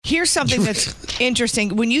Here's something that's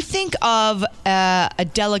interesting. When you think of a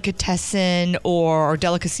delicatessen or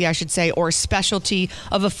delicacy, I should say, or a specialty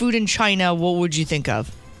of a food in China, what would you think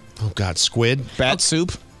of? Oh, God, squid? Bat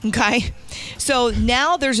soup? Okay. So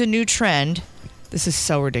now there's a new trend. This is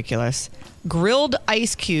so ridiculous. Grilled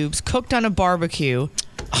ice cubes cooked on a barbecue.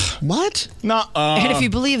 What? And if you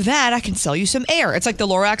believe that, I can sell you some air. It's like the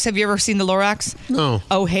Lorax. Have you ever seen the Lorax? No.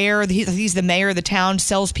 O'Hare, he's the mayor of the town,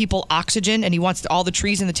 sells people oxygen, and he wants all the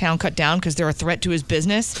trees in the town cut down because they're a threat to his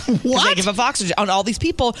business. What? They give up oxygen. And all these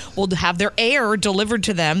people will have their air delivered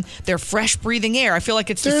to them, their fresh breathing air. I feel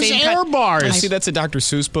like it's the There's same air bars. I see that's a Dr.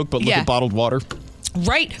 Seuss book, but look at bottled water.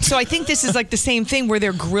 Right. So I think this is like the same thing where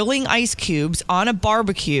they're grilling ice cubes on a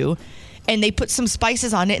barbecue. And they put some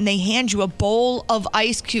spices on it, and they hand you a bowl of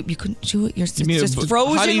ice cube. You couldn't do it. It's just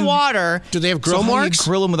frozen water. Do they have grill How do marks? you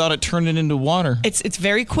grill them without it turning into water? It's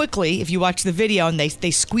very quickly. If you watch the video, and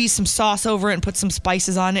they squeeze some sauce over it and put some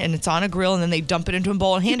spices on it, and it's on a grill, and then they dump it into a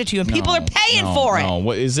bowl and hand it to you, and people are paying for it. No,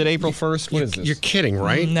 what is it? April 1st? What is this? You're kidding,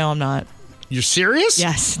 right? No, I'm not. You're serious?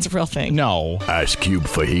 Yes, it's a real thing. No. Ice cube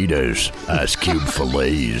fajitas, ice cube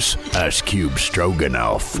fillets, ice cube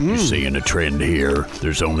stroganoff. You're seeing a trend here.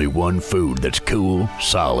 There's only one food that's cool,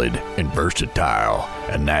 solid, and versatile,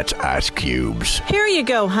 and that's ice cubes. Here you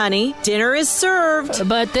go, honey. Dinner is served.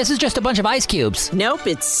 But this is just a bunch of ice cubes. Nope,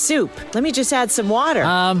 it's soup. Let me just add some water.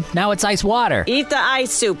 Now it's ice water. Eat the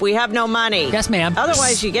ice soup. We have no money. Yes, ma'am.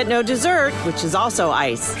 Otherwise, you get no dessert, which is also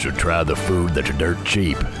ice. So try the food that's dirt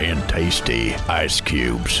cheap and tasty. Ice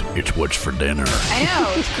cubes. It's what's for dinner. I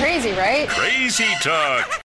know, it's crazy, right? Crazy talk.